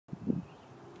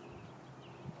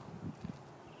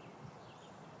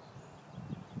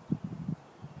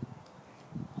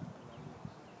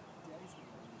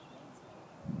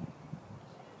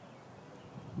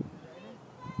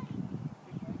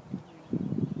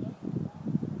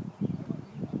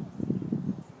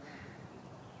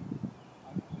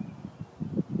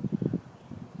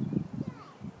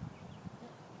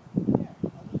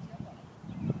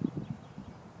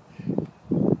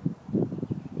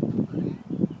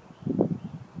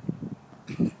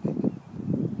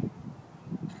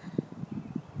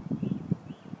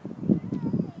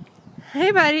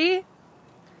Hey, buddy.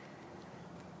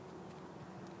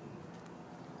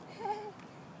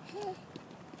 Let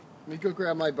me go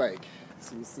grab my bike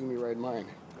so you see me ride mine.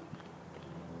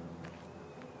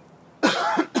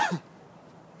 And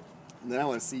then I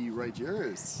want to see you ride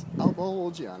yours. I'll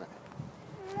hold you on it.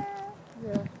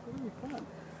 Yeah, it'll be fun.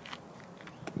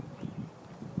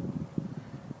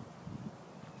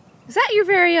 Is that your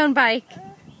very own bike?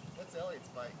 That's Elliott's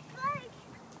bike.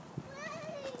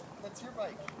 That's your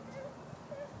bike.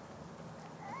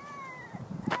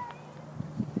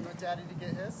 You want Daddy to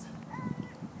get his?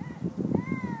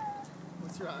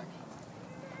 What's wrong?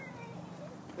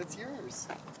 That's yours.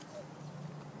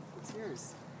 It's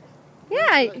yours.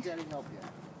 Yeah. Let Daddy help you.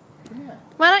 Come here.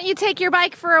 Why don't you take your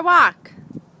bike for a walk?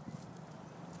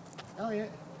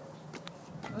 Elliott.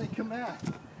 Elliott, come back.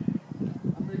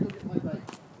 I'm going to go get my bike.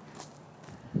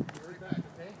 Be right back,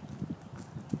 okay?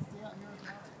 Stay out here with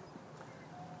Mommy.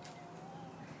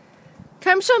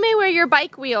 Come show me where your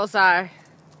bike wheels are.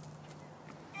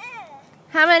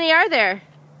 How many are there?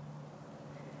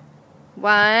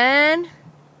 1.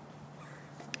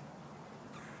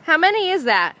 How many is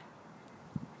that?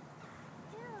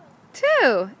 2.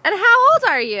 And how old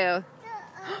are you?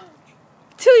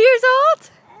 2 years old?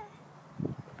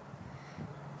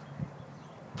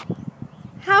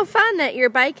 How fun that your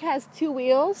bike has 2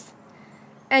 wheels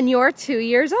and you're 2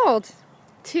 years old.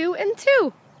 2 and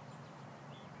 2.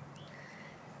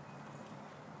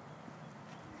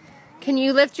 Can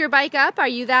you lift your bike up? Are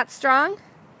you that strong?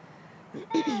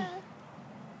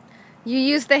 You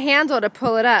use the handle to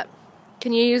pull it up.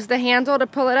 Can you use the handle to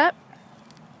pull it up?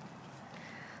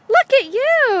 Look at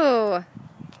you!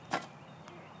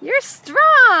 You're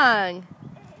strong!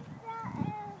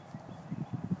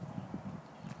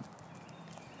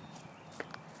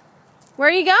 Where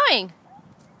are you going?